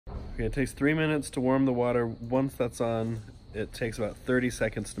Okay, it takes 3 minutes to warm the water. Once that's on, it takes about 30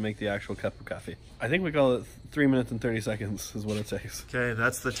 seconds to make the actual cup of coffee. I think we call it 3 minutes and 30 seconds is what it takes. Okay,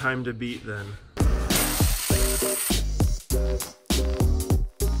 that's the time to beat then.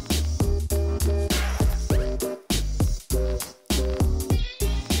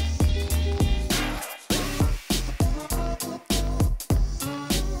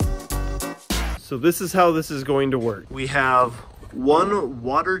 So this is how this is going to work. We have one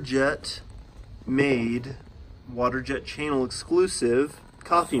Waterjet made, Waterjet Channel exclusive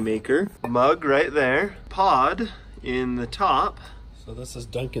coffee maker, mug right there, pod in the top. So this is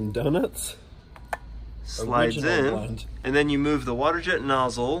Dunkin' Donuts. Slides in, blend. And then you move the Waterjet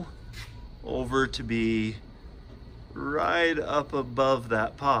nozzle over to be right up above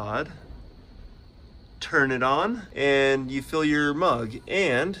that pod. Turn it on and you fill your mug.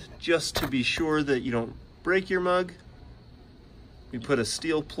 And just to be sure that you don't break your mug, we put a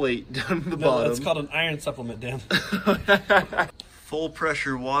steel plate down the bottom. That's called an iron supplement, Dan. Full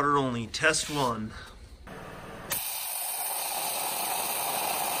pressure water only, test one.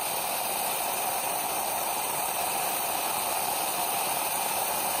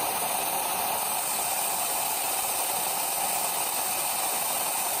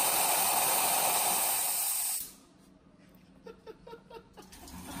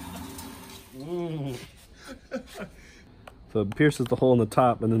 So it pierces the hole in the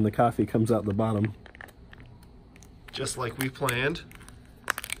top and then the coffee comes out the bottom. Just like we planned.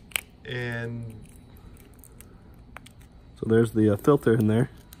 And so there's the filter in there.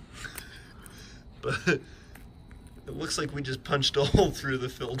 But it looks like we just punched a hole through the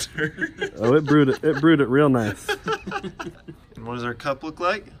filter. Oh, it brewed it real nice. And what does our cup look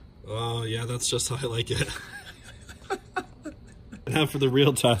like? Oh yeah, that's just how I like it. Now for the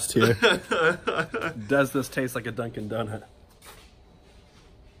real test here. Does this taste like a Dunkin' Donut?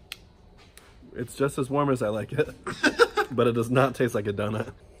 It's just as warm as I like it, but it does not taste like a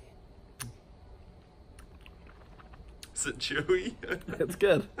donut. Is it chewy? It's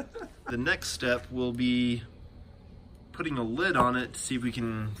good. The next step will be putting a lid on it to see if we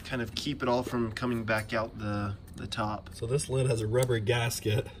can kind of keep it all from coming back out the top. So this lid has a rubber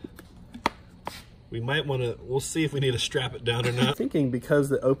gasket. We might want to, we'll see if we need to strap it down or not. I'm thinking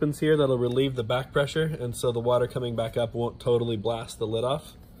because it opens here, that'll relieve the back pressure, and so the water coming back up won't totally blast the lid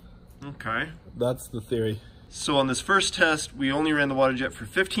off. Okay. That's the theory. So on this first test, we only ran the Waterjet for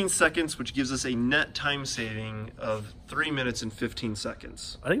 15 seconds, which gives us a net time saving of 3 minutes and 15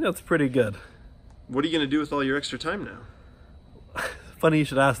 seconds. I think that's pretty good. What are you going to do with all your extra time now? Funny you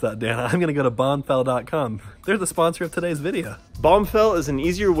should ask that, Dan. I'm going to go to bombfell.com. They're the sponsor of today's video. Bombfell is an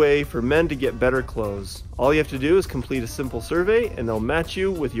easier way for men to get better clothes. All you have to do is complete a simple survey and they'll match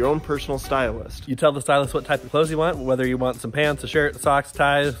you with your own personal stylist. You tell the stylist what type of clothes you want, whether you want some pants, a shirt, socks,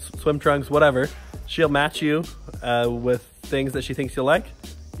 ties, swim trunks, whatever. She'll match you with things that she thinks you'll like.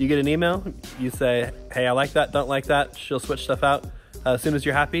 You get an email, you say, hey, I like that, don't like that. She'll switch stuff out. As soon as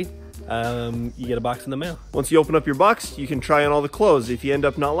you're happy, you get a box in the mail. Once you open up your box, you can try on all the clothes. If you end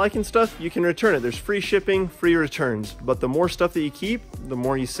up not liking stuff, you can return it. There's free shipping, free returns. But the more stuff that you keep, the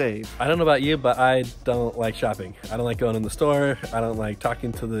more you save. I don't know about you, but I don't like shopping. I don't like going in the store. I don't like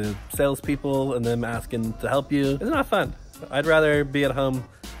talking to the salespeople and them asking to help you. It's not fun. I'd rather be at home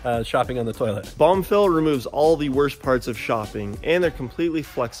shopping on the toilet. Bombfell removes all the worst parts of shopping, and they're completely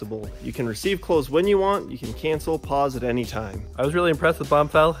flexible. You can receive clothes when you want, you can cancel, pause at any time. I was really impressed with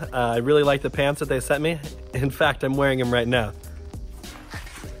Bombfell. I really like the pants that they sent me. In fact, I'm wearing them right now.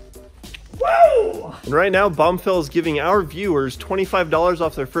 Woo! And right now, Bombfell is giving our viewers $25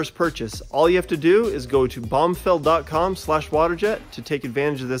 off their first purchase. All you have to do is go to bombfell.com/waterjet to take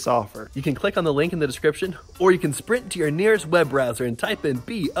advantage of this offer. You can click on the link in the description, or you can sprint to your nearest web browser and type in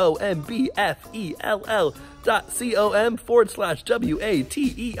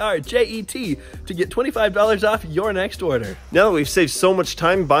bombfell.com/waterjet to get $25 off your next order. Now that we've saved so much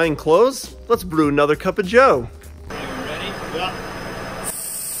time buying clothes, let's brew another cup of joe. Are you ready? Yeah.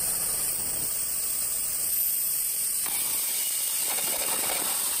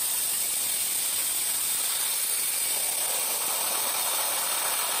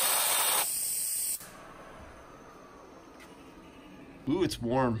 Ooh, it's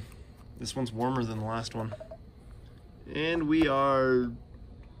warm. This one's warmer than the last one. And we are...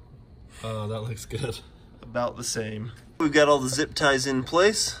 Oh, that looks good. About the same. We've got all the zip ties in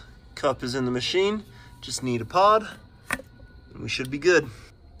place. Cup is in the machine. Just need a pod. And we should be good.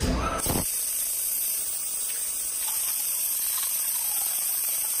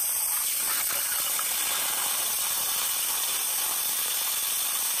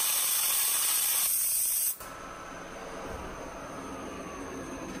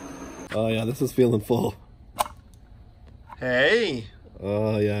 Oh yeah, this is feeling full. Hey!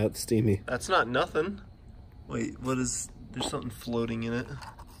 Oh yeah, it's steamy. That's not nothing. Wait, what is... There's something floating in it.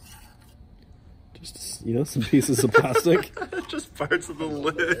 Just, you know, some pieces of plastic. Just parts of the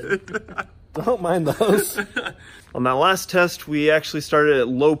lid. Don't mind those. On that last test, we actually started at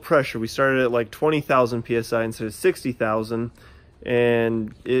low pressure. We started at like 20,000 PSI instead of 60,000.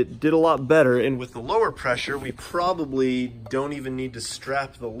 And it did a lot better. And with the lower pressure, we probably don't even need to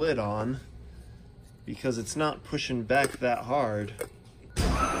strap the lid on because it's not pushing back that hard.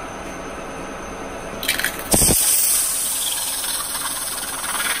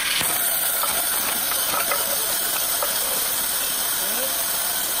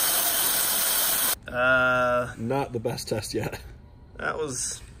 Not the best test yet. That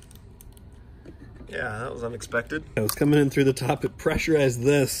was, yeah, that was unexpected. It was coming in through the top, it pressurized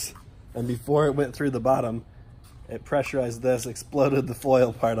this, and before it went through the bottom, it pressurized this, exploded the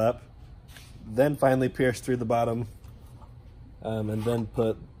foil part up, then finally pierced through the bottom, and then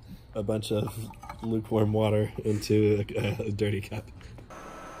put a bunch of lukewarm water into a dirty cup.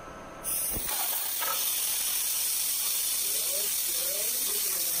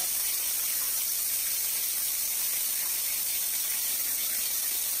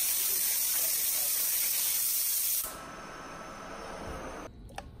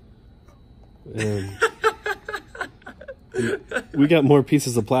 We got more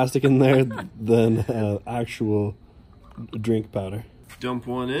pieces of plastic in there than actual drink powder. Dump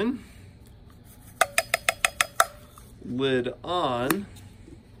one in. Lid on.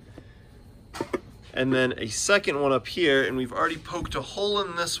 And then a second one up here, and we've already poked a hole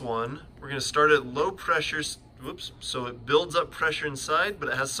in this one. We're gonna start at low pressure, whoops, so it builds up pressure inside, but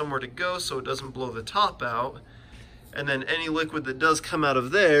it has somewhere to go so it doesn't blow the top out. And then any liquid that does come out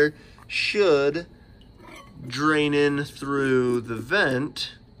of there should drain in through the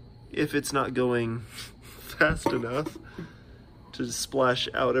vent if it's not going fast enough to splash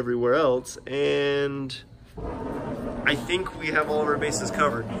out everywhere else. And I think we have all of our bases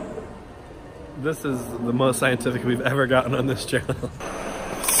covered. This is the most scientific we've ever gotten on this channel.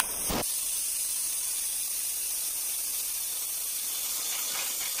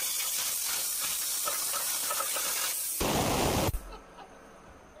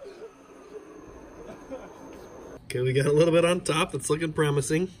 Okay, we got a little bit on top. It's looking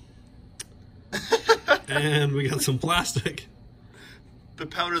promising. And we got some plastic. The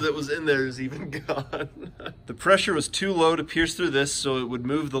powder that was in there is even gone. The pressure was too low to pierce through this, so it would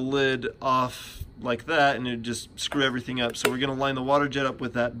move the lid off like that, and it would just screw everything up. So we're gonna line the water jet up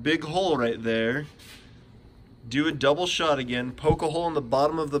with that big hole right there. Do a double shot again, poke a hole in the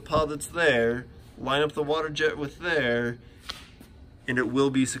bottom of the pod that's there, line up the water jet with there, and it will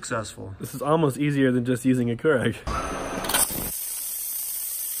be successful. This is almost easier than just using a keurig.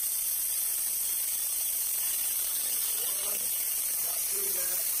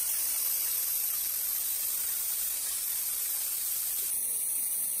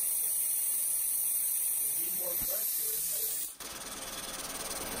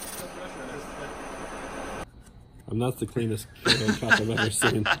 And that's the cleanest keurig cup I've ever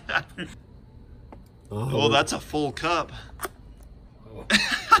seen. Oh, that's a full cup.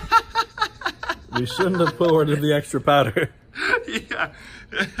 We shouldn't have poured the extra powder. Yeah.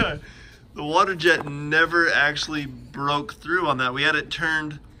 The water jet never actually broke through on that. We had it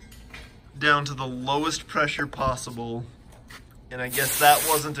turned down to the lowest pressure possible, and I guess that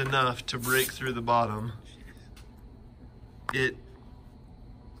wasn't enough to break through the bottom. It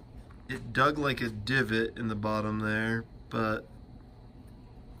dug like a divot in the bottom there, but...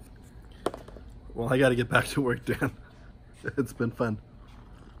 Well, I gotta get back to work, Dan. It's been fun.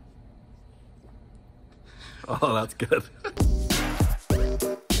 Oh, that's good.